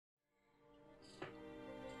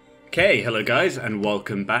Okay, hello guys, and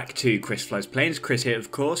welcome back to Chris Flies Planes. Chris here, of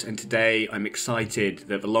course, and today I'm excited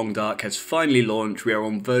that The Long Dark has finally launched. We are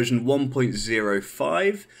on version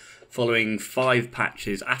 1.05, following 5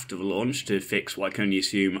 patches after the launch to fix what I can only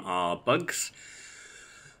assume are bugs.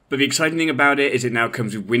 But the exciting thing about it is it now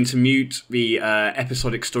comes with Wintermute, the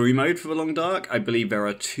episodic story mode for The Long Dark. I believe there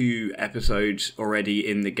are 2 episodes already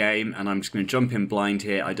in the game, and I'm just going to jump in blind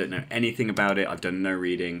here. I don't know anything about it. I've done no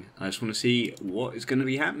reading. I just want to see what is going to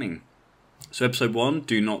be happening. So episode 1,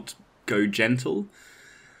 Do Not Go Gentle,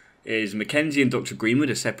 is Mackenzie and Dr. Greenwood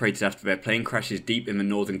are separated after their plane crashes deep in the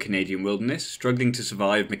northern Canadian wilderness. Struggling to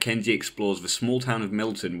survive, Mackenzie explores the small town of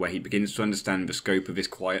Milton, where he begins to understand the scope of this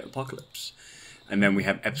quiet apocalypse. And then we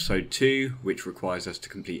have episode 2, which requires us to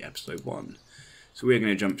complete episode 1. So we're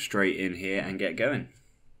going to jump straight in here and get going.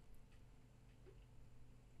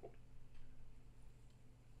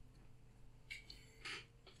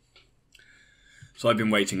 So I've been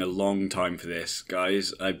waiting a long time for this,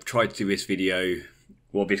 guys. I've tried to do this video,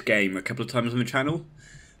 well, this game, a couple of times on the channel.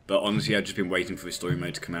 But honestly, I've just been waiting for the story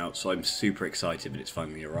mode to come out, so I'm super excited that it's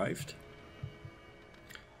finally arrived.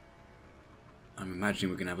 I'm imagining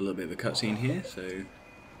we're going to have a little bit of a cutscene here, so...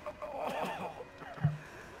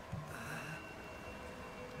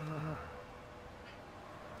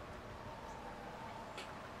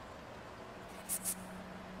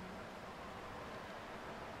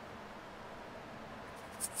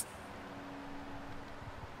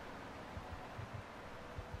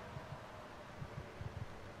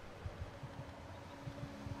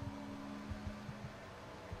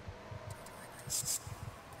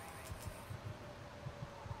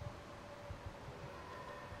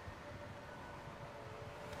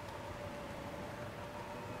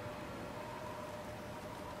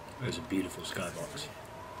 There's a beautiful skybox.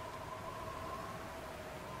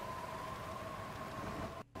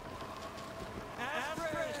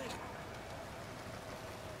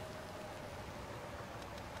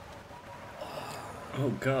 Oh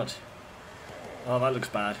god. Oh, that looks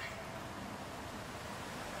bad.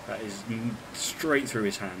 That is straight through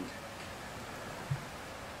his hand.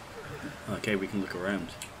 Okay, we can look around.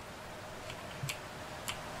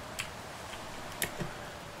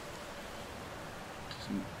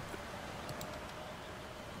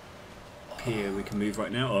 Here we can move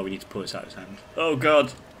right now. Oh, we need to pull this out of his hand. Oh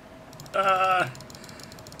god! Ah!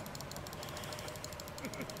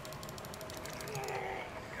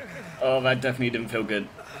 Oh, that definitely didn't feel good.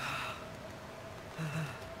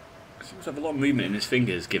 Seems to have a lot of movement in his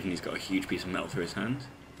fingers, given he's got a huge piece of metal through his hand.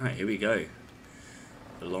 Right, here we go.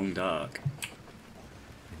 The Long Dark.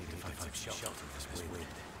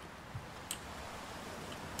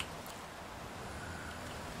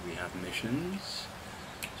 We have missions.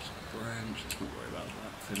 Branch, let's not worry about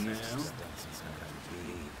that for now.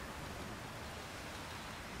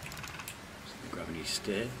 Just grab any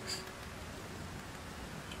sticks.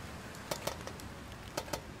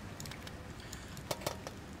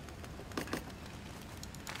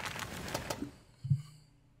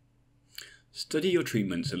 Study your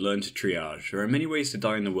treatments and learn to triage. There are many ways to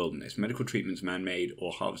die in the wilderness. Medical treatments, man-made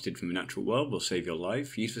or harvested from the natural world, will save your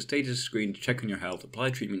life. Use the status screen to check on your health.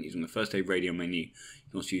 Apply treatment using the first aid radio menu. You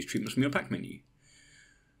can also use treatments from your pack menu.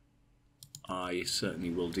 I certainly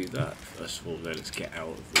will do that. First of all, let's get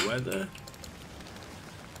out of the weather.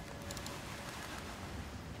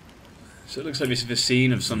 So it looks like this is the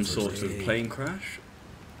scene of some sort of plane crash.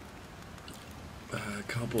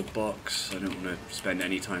 Cardboard box. I don't want to spend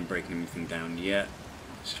any time breaking anything down yet.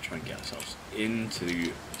 Let's just try and get ourselves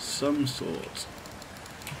into some sort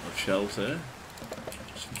of shelter.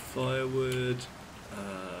 Some firewood. Some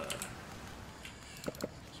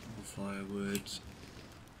more firewood.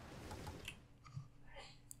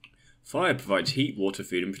 Fire provides heat, water,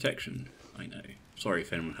 food, and protection. I know. Sorry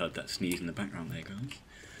if anyone heard that sneeze in the background there, guys.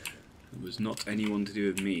 It was not anyone to do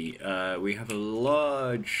with me. We have a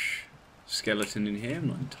large skeleton in here. I'm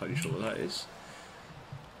not entirely sure what that is.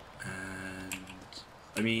 And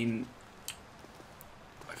I mean,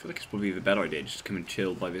 I feel like it's probably the better idea just to come and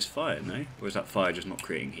chill by this fire, no? Or is that fire just not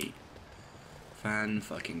creating heat?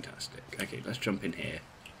 Fan-fucking-tastic. Okay, let's jump in here.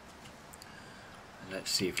 Let's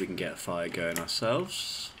see if we can get a fire going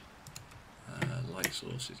ourselves. Light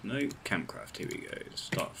sources, no. Campcraft, here we go.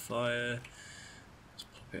 Start fire. Let's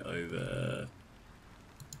pop it over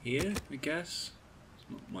here, I guess.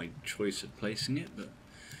 Not my choice of placing it, but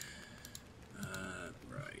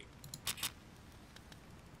right.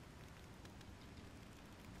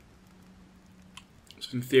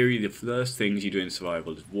 So in theory, the first things you do in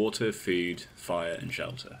survival is water, food, fire, and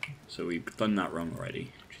shelter. So we've done that wrong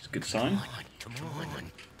already, which is a good sign. Come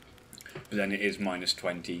on. But then it is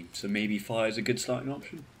 -20, so maybe fire is a good starting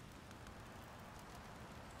option.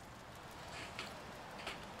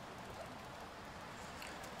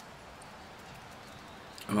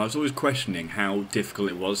 And I was always questioning how difficult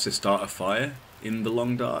it was to start a fire in the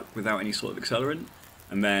long dark without any sort of accelerant.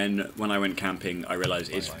 And then when I went camping, I realised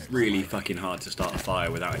it's really fucking hard to start a fire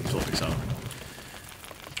without any sort of accelerant.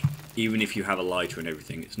 Even if you have a lighter and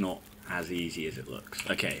everything, it's not as easy as it looks.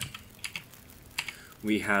 Okay.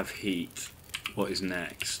 We have heat. What is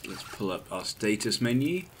next? Let's pull up our status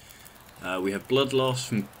menu. We have blood loss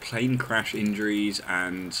from plane crash injuries,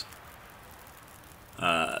 and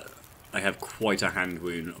I have quite a hand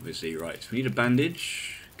wound, obviously. Right, so we need a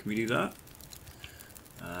bandage. Can we do that?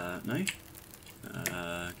 No?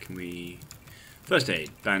 Can we... First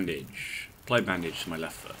aid, bandage. Apply bandage to my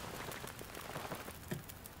left foot.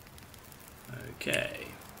 Okay.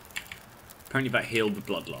 Apparently that healed the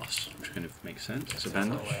blood loss, which kind of makes sense. It's a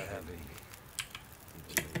bandage.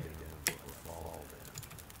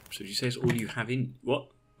 So did you say it's all you have in... What?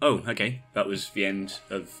 Oh, okay. That was the end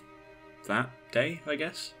of that day, I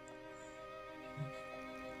guess.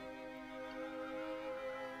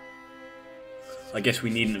 I guess we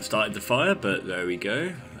needn't have started the fire, but there we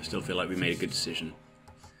go. I still feel like we made a good decision.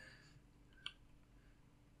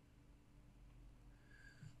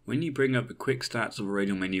 When you bring up the quick stats of a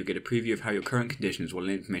radial menu, you get a preview of how your current condition is, while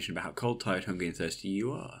information about how cold, tired, hungry and thirsty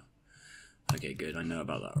you are. Okay, good. I know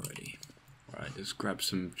about that already. Right, let's grab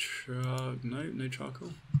some no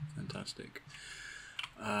charcoal. Fantastic.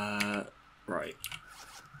 Right.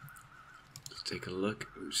 Let's take a look.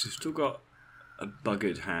 We've still got a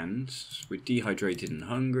buggered hand. We're dehydrated and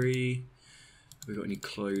hungry. Have we got any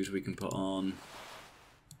clothes we can put on?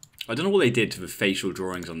 I don't know what they did to the facial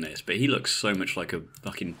drawings on this, but he looks so much like a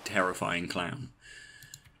fucking terrifying clown.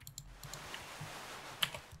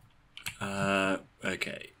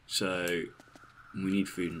 Okay, so we need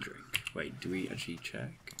food and drink. Wait, do we actually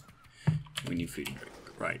check? We need food and drink,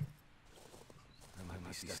 right. I might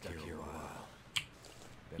be stuck here a while.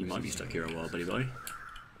 You might be stuck here a while, buddy boy.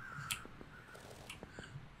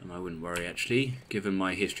 And I wouldn't worry, actually. Given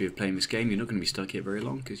my history of playing this game, you're not going to be stuck here very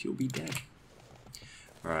long, because you'll be dead.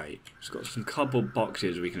 Right, it's got some cardboard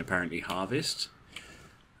boxes we can apparently harvest.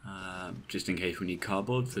 Just in case we need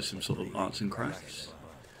cardboard for some sort of arts and crafts.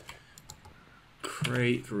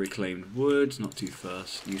 Crate for reclaimed wood, not too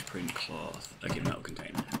fast. Newsprint cloth. Okay, metal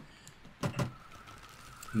container.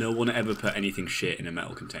 No one ever put anything shit in a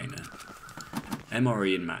metal container.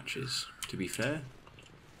 MRE and matches. To be fair,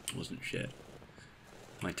 it wasn't shit.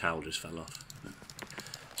 My towel just fell off.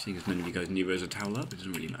 Seeing as none of you guys knew there was a towel up, it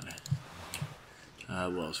doesn't really matter.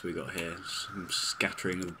 What else we got here? Some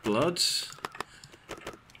scattering of blood.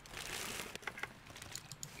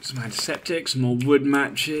 Some antiseptics, more wood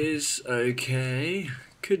matches. Okay.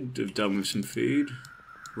 Could have done with some food.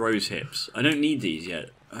 Rose hips. I don't need these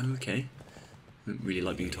yet. Okay. I don't really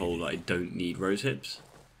like being told that I don't need rose hips.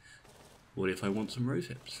 What if I want some rose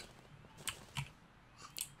hips?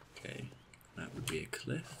 Okay. That would be a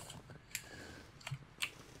cliff.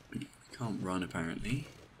 Can't run apparently.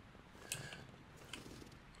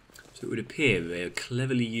 So it would appear they are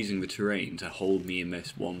cleverly using the terrain to hold me in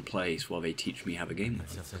this one place while they teach me how the game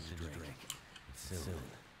works.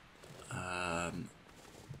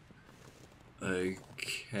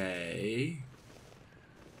 Okay.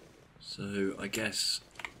 So I guess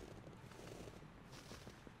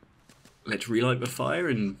let's relight the fire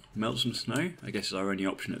and melt some snow. I guess is our only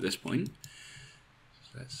option at this point.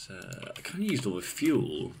 So let's. I kind of used all the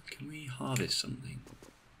fuel. Can we harvest something?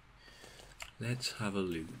 Let's have a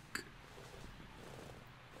look.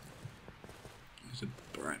 There's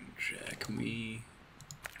a branch there. Can we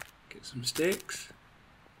get some sticks?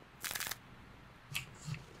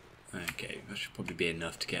 Okay, that should probably be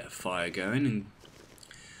enough to get a fire going and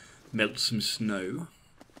melt some snow.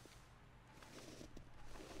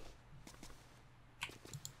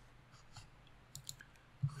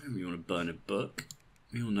 We want to burn a book.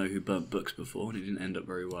 We all know who burnt books before and it didn't end up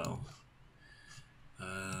very well.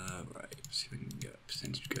 Right, let's see if we can get a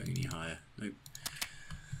percentage going any higher. Nope.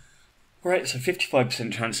 Alright, so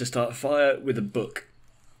 55% chance to start a fire with a book.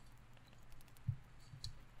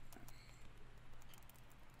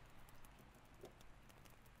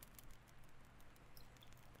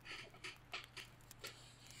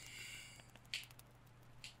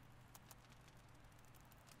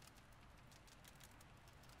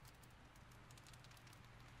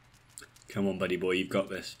 Come on, buddy boy, you've got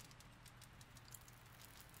this.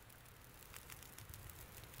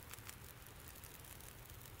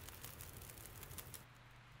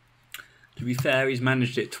 To be fair, he's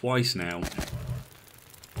managed it twice now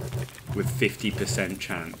with 50%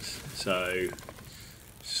 chance. So,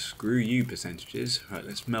 screw you percentages. Right,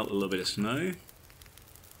 let's melt a little bit of snow.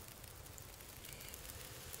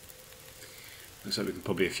 Looks like we can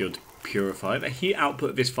probably afford purify. The heat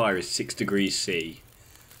output of this fire is 6 degrees C.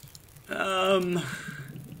 Not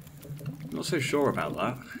so sure about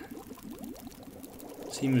that.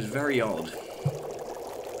 Seems very odd.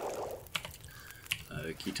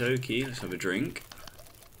 Okie dokie, let's have a drink.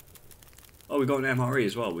 Oh, we got an MRE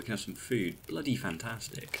as well. We can have some food. Bloody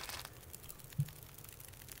fantastic.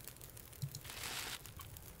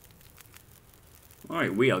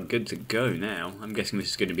 Alright, we are good to go now. I'm guessing this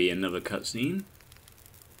is going to be another cutscene.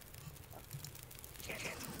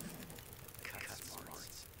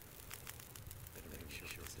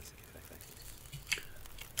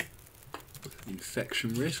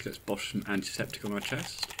 Infection risk. Let's bosh some antiseptic on our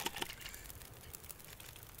chest.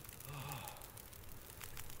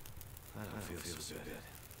 I don't feel so good.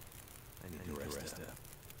 I need to rest up.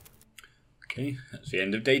 Okay, that's the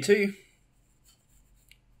end of day 2.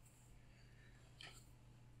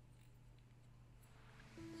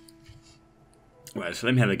 Right, so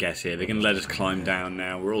let me have a guess here. They're going to let us climb down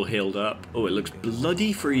now. We're all healed up. Oh, it looks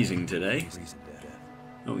bloody freezing today.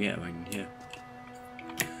 Oh yeah, yeah.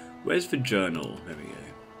 Where's the journal? There we go.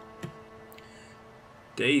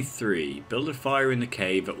 Day 3. Build a fire in the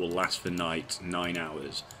cave that will last the night, 9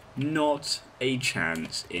 hours. Not a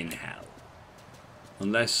chance in hell.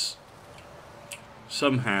 Unless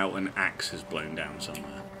somehow an axe has blown down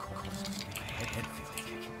somewhere.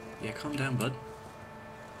 Yeah, calm down, bud.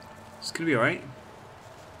 It's gonna be alright.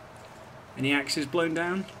 Any axes blown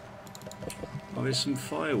down? Oh, there's some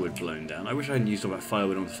firewood blown down. I wish I hadn't used all that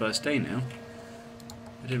firewood on the first day now.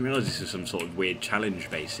 I didn't realise this was some sort of weird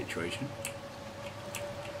challenge-based situation.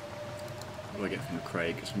 What do I get from the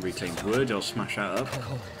crate? Get some reclaimed wood, I'll smash that up.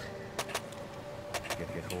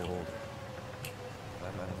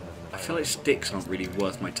 I feel like sticks aren't really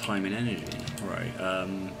worth my time and energy. Right,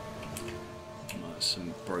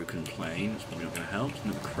 some broken planes, probably not going to help.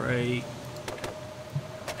 Another crate.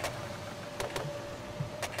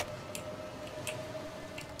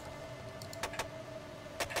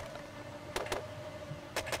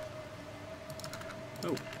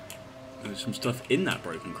 Oh, there's some stuff in that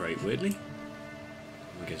broken crate, weirdly.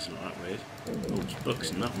 I guess it's not that weird. Oh, there's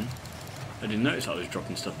books in that one. I didn't notice I was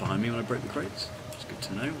dropping stuff behind me when I broke the crates. It's good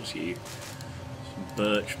to know. We'll see some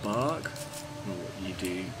birch bark. Or what you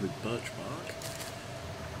do with birch bark.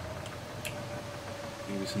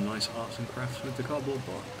 Maybe some nice arts and crafts with the cardboard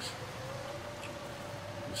box.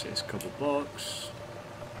 We'll see this cardboard box.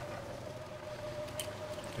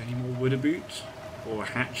 Any more wooden boots? Or a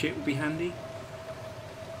hatchet would be handy.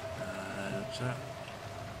 What's that?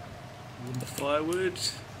 Lump of firewood.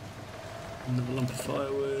 Another lump of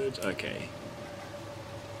firewood. Okay.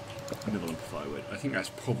 Another lump of firewood. I think that's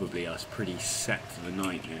probably us pretty set for the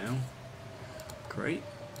night now. Great.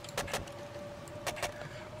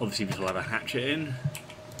 Obviously this will have a hatchet in.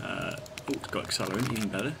 Oh, it's got accelerant, even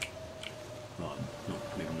better. Well,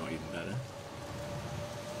 maybe not even better.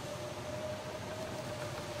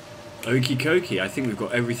 Okie dokie, I think we've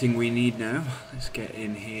got everything we need now. Let's get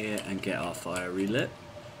in here and get our fire relit.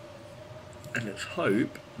 And let's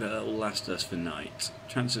hope that it will last us for night.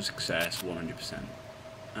 Chance of success, 100%.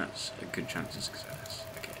 That's a good chance of success.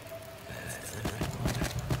 Okay.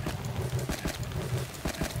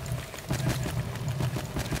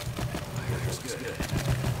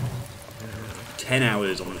 10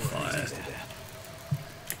 hours on the fire.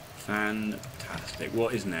 Fantastic.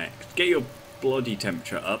 What is next? Get your bloody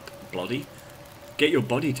temperature up. Bloody? Get your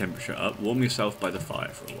body temperature up. Warm yourself by the fire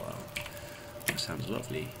for a while. That sounds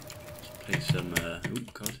lovely. Let's play some, oh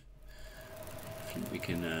god. I think we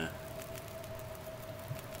can,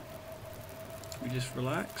 we just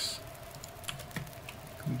relax?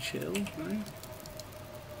 Can we chill? No?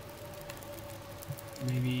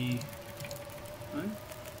 Maybe... No?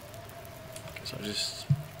 Guess I'll just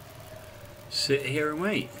sit here and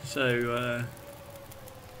wait. So,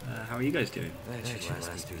 how are you guys doing?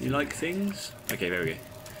 You like things? Okay, there we go.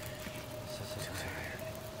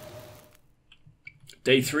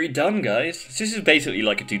 Day 3 done, guys. This is basically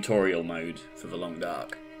like a tutorial mode for the Long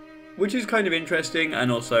Dark, which is kind of interesting,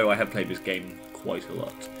 and also I have played this game quite a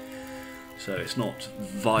lot, so it's not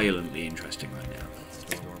violently interesting right now.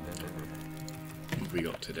 What have we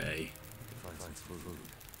got today?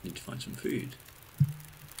 Need to find some food.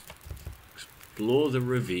 Explore the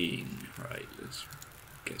ravine. Right, let's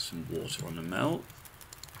get some water on the melt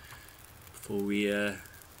before we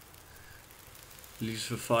lose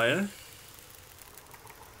the fire.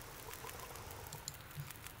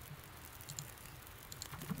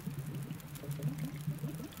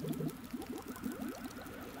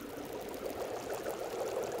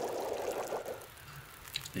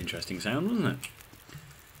 Interesting sound, wasn't it?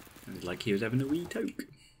 Sounded like he was having a wee toke.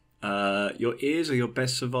 Your ears are your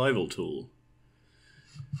best survival tool.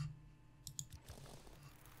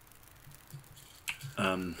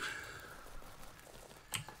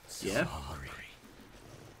 Yeah.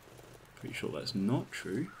 Pretty sure that's not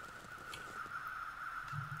true.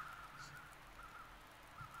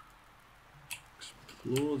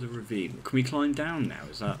 Explore the ravine. Can we climb down now?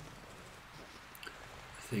 Is that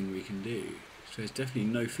a thing we can do? So there's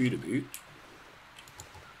definitely no food about. Let's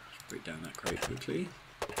break down that crate quickly.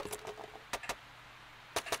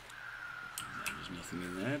 There's nothing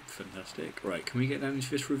in there. Fantastic. Right, can we get down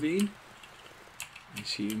into this ravine? I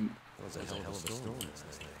assume. What's a hell of a storm is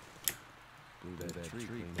this thing? Blew that tree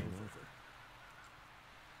clean over.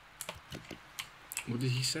 What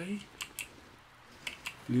did he say?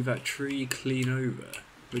 Blew that tree clean over.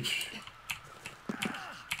 Which,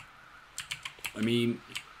 I mean,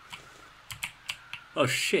 oh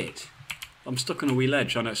shit! I'm stuck on a wee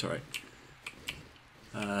ledge. Oh no, it's alright.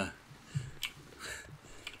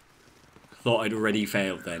 Thought I'd already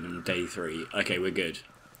failed then on day 3. Okay, we're good.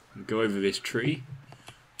 Go over this tree.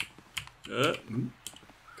 Can't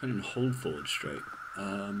even hold forward straight.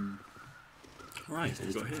 Right, what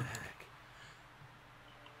we got here?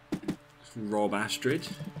 Rob Astrid.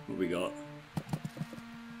 What we got?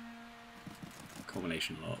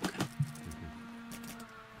 Combination lock.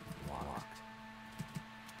 Locked.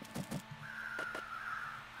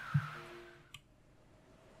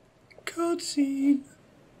 Cutscene.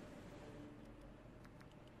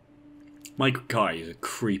 Michael Kai is a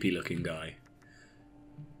creepy looking guy.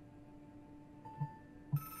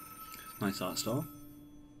 Nice art style.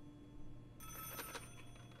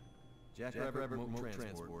 Jack Rabbit Remote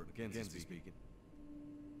Transport. Mackenzie speaking.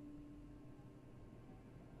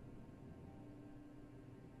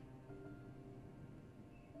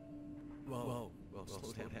 Whoa,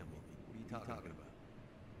 slow down. What are you talking about?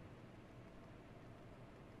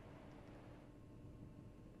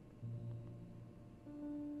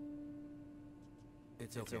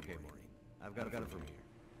 It's okay, Maureen. I've got it from here.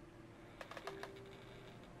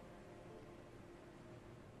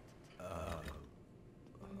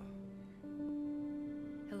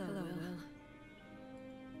 Hello, Will.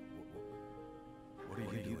 What are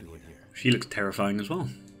you doing here? She looks terrifying as well.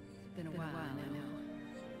 Been a while, I know.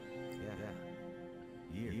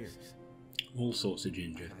 Yeah. Years. All sorts of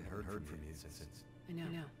ginger. I haven't heard from you since. I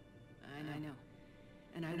know.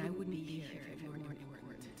 And I wouldn't be here if it weren't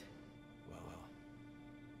important. Well,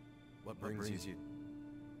 what brings you?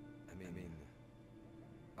 I mean,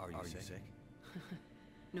 are you sick?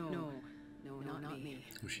 No, not me.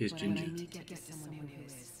 Well, she is But ginger. I need to get to someone who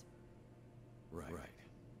is. Right.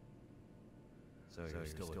 So you're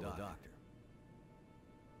still a doctor.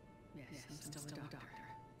 Yes, I'm still a doctor.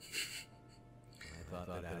 I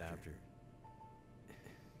thought that after.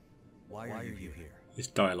 Why are you here? This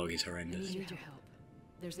dialogue is I horrendous. need your help.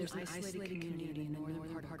 There's an isolated community in the northern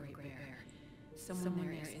part of Great Bear. Someone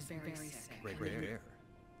there is very sick. Great Bear.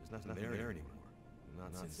 There's nothing there anymore.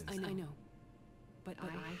 Not since. I know. But I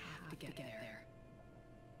have to get there.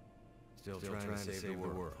 Still trying to save the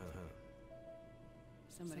world.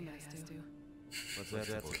 Somebody has to. What's that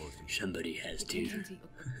supposed to be? Somebody has to. Mackenzie,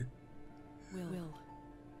 Will,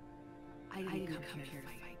 I didn't come here to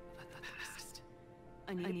fight the past.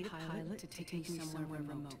 I need a pilot to take me somewhere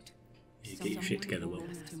remote. You get your shit together, Will.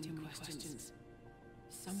 Questions.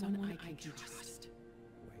 Someone I can trust.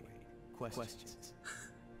 Wait. Questions.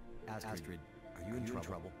 Astrid, are you in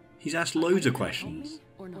trouble? He's asked loads of questions.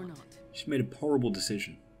 Or not. She's made a horrible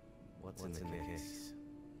decision. What's in the case?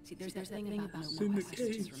 See, there's that thing about What's in no the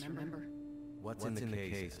questions, case? remember? What's in the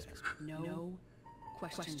case? No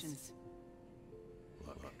questions.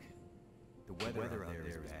 Look, the weather out there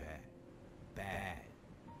is bad.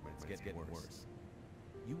 But it's getting worse.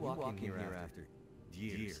 You walk in here after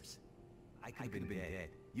years. I could have been dead.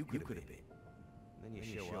 You could have been. Then you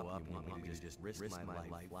show up and you want me to just risk my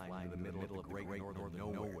life flying to the middle of the great northern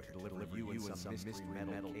nowhere to deliver you in some mystery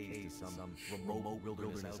metal case to some remote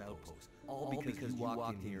wilderness outpost. All because you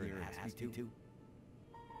walked in here and asked me to?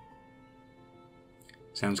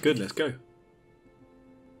 Sounds good, let's go.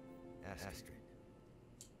 Astrid,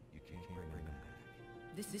 you can't bring them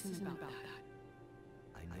back. This isn't about that.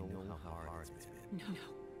 I know how hard it's been. No.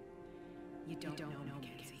 You don't know,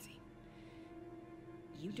 Mackenzie.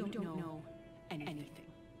 You don't know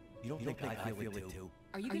anything. You don't think I feel it too?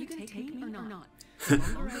 Are you going to take me or not? The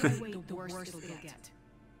longer I wait, the worse it'll get.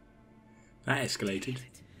 That escalated.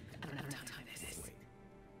 I don't have time for this. Wait.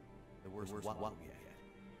 The worst what will get?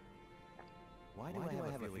 Why do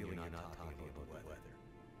I have a feeling you're not talking about the weather?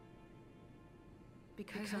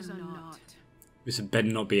 Because I'm not. This had better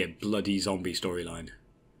not be a bloody zombie storyline.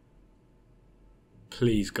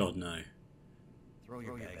 Please, God, no. Throw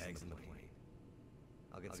your bags in the plane.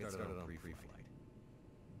 I'll get started on pre-flight.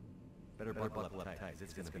 Better buckle up tight,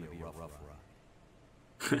 'cause it's gonna be a rough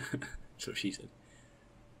ride. That's what she said.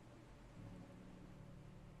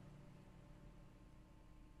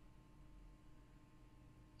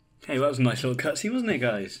 Hey, well, that was a nice little cutscene, wasn't it,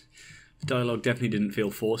 guys? The dialogue definitely didn't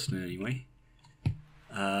feel forced in any way.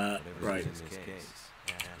 Right.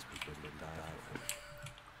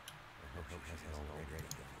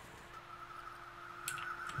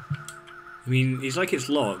 I mean, it's like it's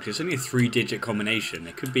locked. It's only a 3-digit combination.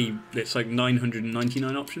 It could be, it's like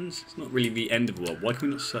 999 options. It's not really the end of the world. Why can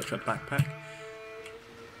we not search up backpack?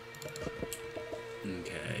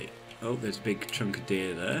 Okay. Oh, there's a big chunk of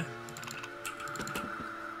deer there.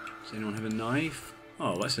 Does anyone have a knife?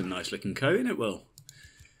 Oh, that's a nice looking coat, isn't it, Will?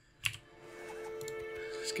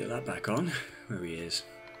 Let's get that back on. Where he is.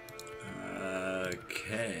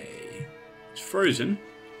 Okay. It's frozen,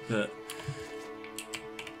 but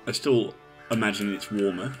I still imagine it's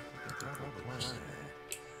warmer.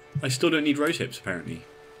 I still don't need rose hips, apparently.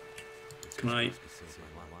 Can I...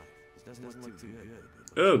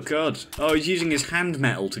 Oh, God. Oh, he's using his hand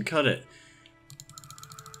metal to cut it.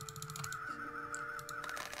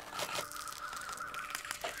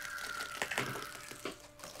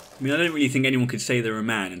 I mean, I don't really think anyone could say they're a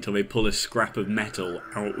man until they pull a scrap of metal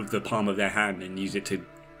out of the palm of their hand and use it to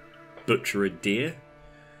butcher a deer.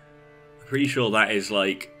 I'm pretty sure that is,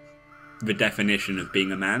 like, the definition of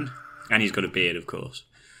being a man. And he's got a beard, of course.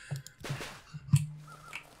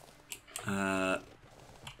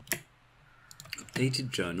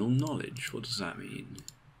 Updated journal knowledge. What does that mean?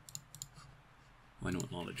 I know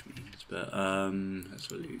what knowledge means, but, let's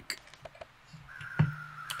have a look.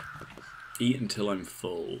 Eat until I'm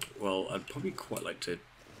full. Well, I'd probably quite like to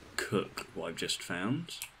cook what I've just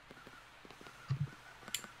found.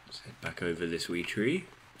 Let's head back over this wee tree.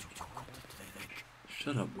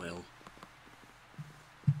 Shut up, Will.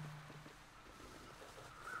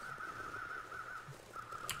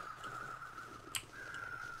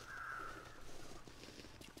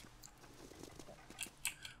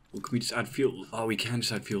 Well, can we just add fuel? Oh, we can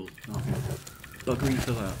just add fuel. Oh, buggery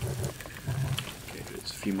for that.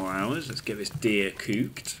 It's a few more hours. Let's get this deer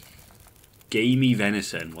cooked. Gamey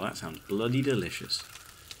venison. Well, that sounds bloody delicious.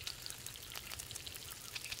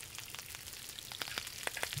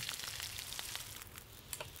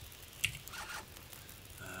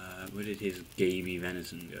 Where did his gamey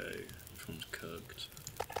venison go? Which one's cooked?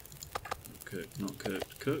 Not cooked, not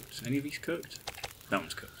cooked. Cooked? Any of these cooked? That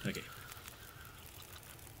one's cooked. Okay.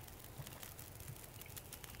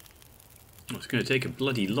 Oh, it's going to take a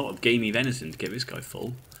bloody lot of gamey venison to get this guy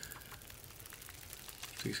full.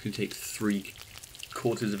 So it's going to take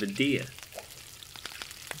 3/4 of a deer.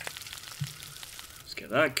 Let's get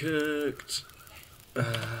that cooked.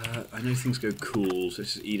 I know things go cool, so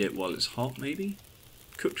let's just eat it while it's hot, maybe?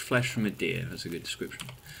 Cooked flesh from a deer, that's a good description.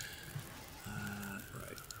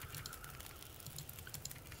 Right.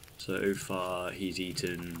 So far he's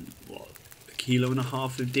eaten, what, 1.5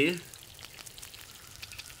 kilos of deer?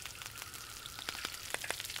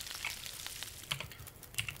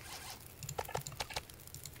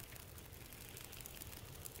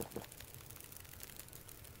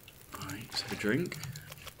 Let's have a drink.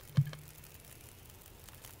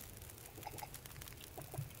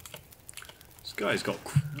 This guy's got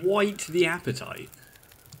quite the appetite.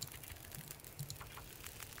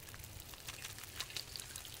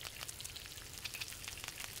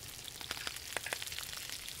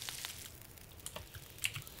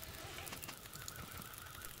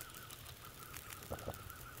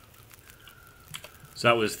 So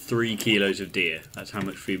that was 3 kilos of deer. That's how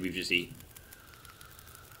much food we've just eaten.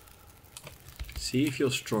 See if you're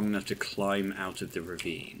strong enough to climb out of the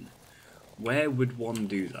ravine. Where would one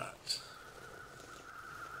do that?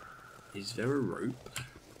 Is there a rope?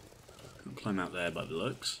 Can't climb out there by the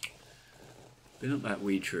looks. Been up that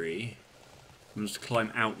wee tree. One wants to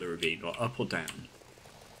climb out the ravine, or up or down.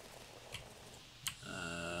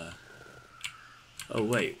 Oh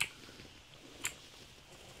wait.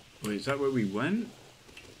 Wait, is that where we went?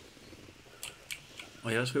 Oh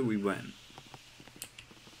yeah, that's where we went.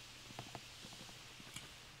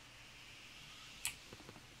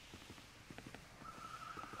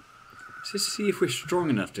 Let's just see if we're strong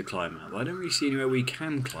enough to climb out. I don't really see anywhere we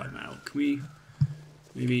can climb out. Can we?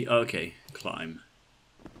 Maybe. Oh, okay, climb.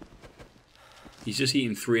 He's just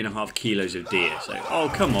eaten 3.5 kilos of deer. So, oh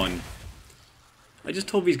come on! I just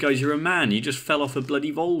told these guys you're a man. You just fell off a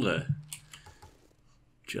bloody boulder.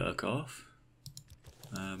 Jerk off.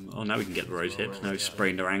 Oh, now we can get the rose hips. Now he's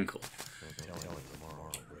sprained our ankle.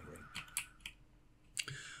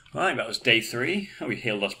 Right, that was day 3. Oh, we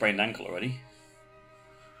healed our sprained ankle already.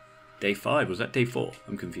 Day 5, was that day 4?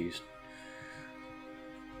 I'm confused.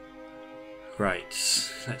 Right,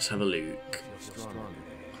 let's have a look.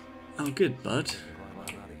 Oh, good, bud.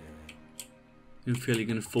 You don't feel you're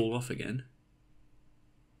going to fall off again?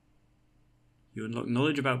 You unlock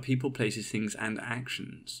knowledge about people, places, things, and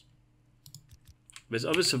actions. There's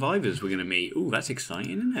other survivors we're going to meet. Ooh, that's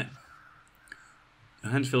exciting, isn't it?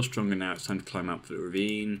 Your hands feel stronger now. It's time to climb up the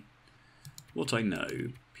ravine. What I know,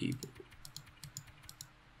 people.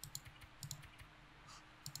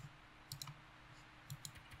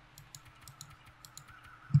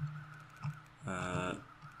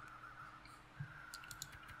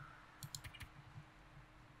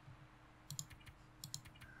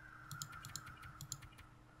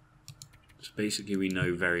 So basically we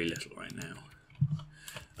know very little right now.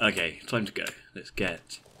 Okay, time to go. Let's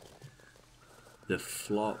get the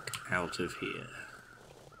flock out of here.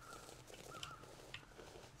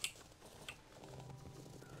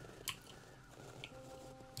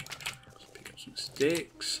 Let's pick up some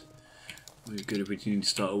sticks. We're good if we need to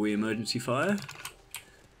start a wee emergency fire.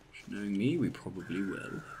 Which, knowing me, we probably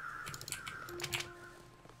will.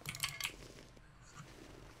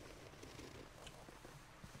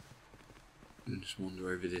 And just wander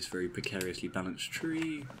over this very precariously balanced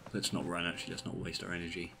tree. Let's not run, actually, let's not waste our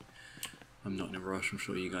energy. I'm not in a rush, I'm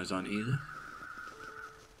sure you guys aren't either.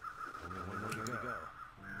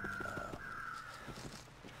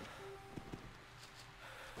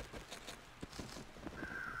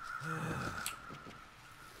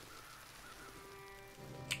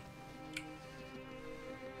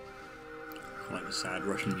 I like the sad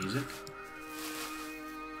Russian music.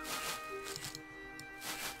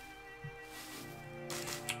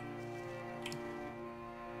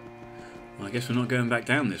 Well, I guess we're not going back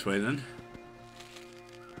down this way then.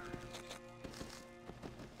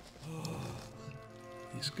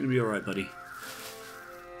 It's going to be alright, buddy.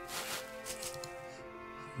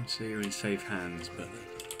 I'd say you're in safe hands, but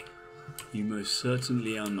you most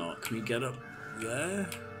certainly are not. Can we get up there?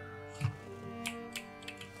 I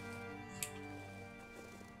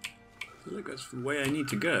feel like that's the way I need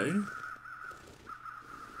to go.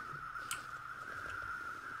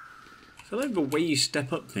 I feel like the way you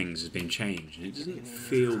step up things has been changed, and it doesn't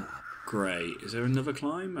feel great. Is there another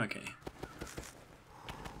climb? Okay.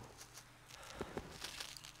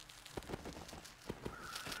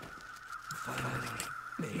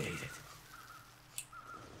 Made it.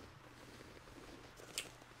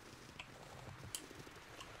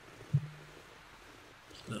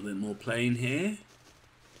 A little bit more plain here.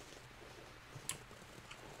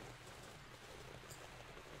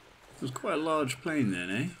 It was quite a large plane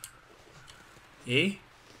then, eh? Eh?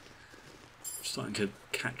 Starting to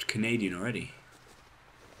catch Canadian already.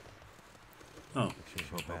 Oh.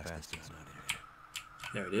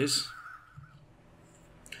 There it is.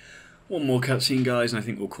 One more cutscene, guys, and I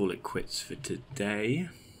think we'll call it quits for today.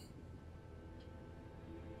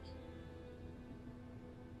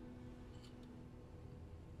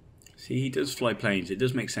 See, he does fly planes. It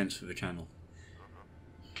does make sense for the channel.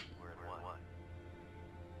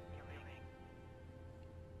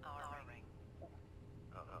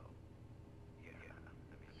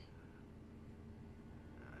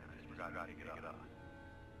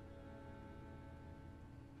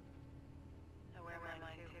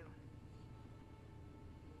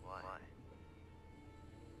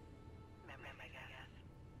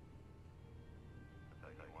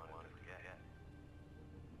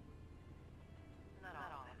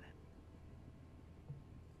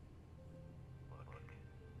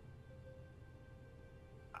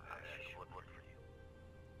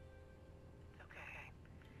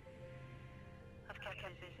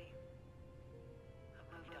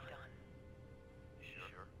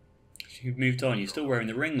 You've moved on. You're still wearing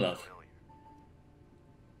the ring, love.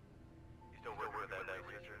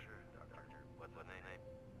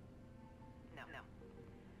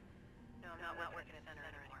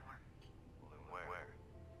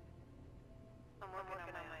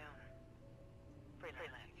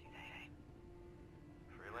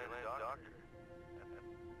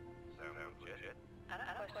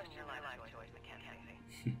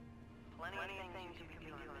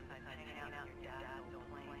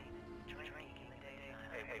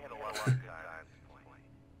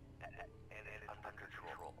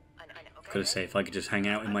 I've got to say, if I could just hang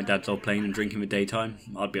out in my dad's old plane and drink in the daytime,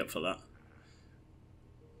 I'd be up for that.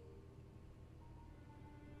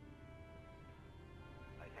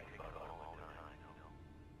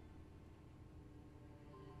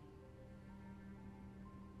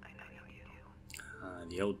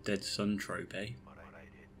 The old dead son trope, eh?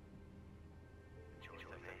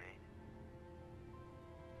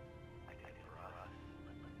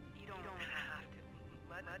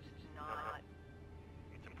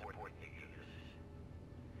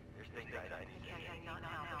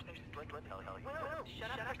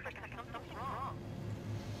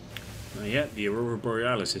 Oh, yeah, the Aurora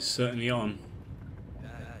Borealis is certainly on.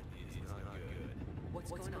 That is not good.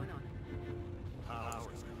 What's going on? Power's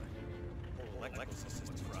gone. Whole electrical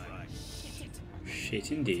system's fried.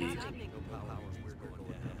 Shit indeed. No power, we're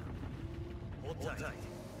going down. Hold tight.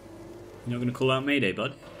 You're not going to call out Mayday,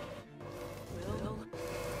 bud? Will.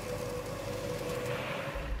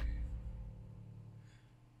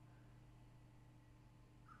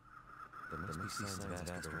 There must be signs of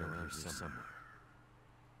Astro around here somewhere.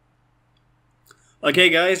 Okay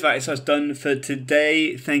guys, that is us done for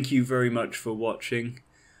today. Thank you very much for watching,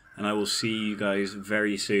 and I will see you guys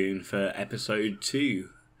very soon for episode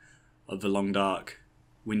 2 of the Long Dark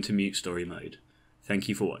Wintermute story mode. Thank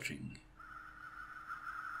you for watching.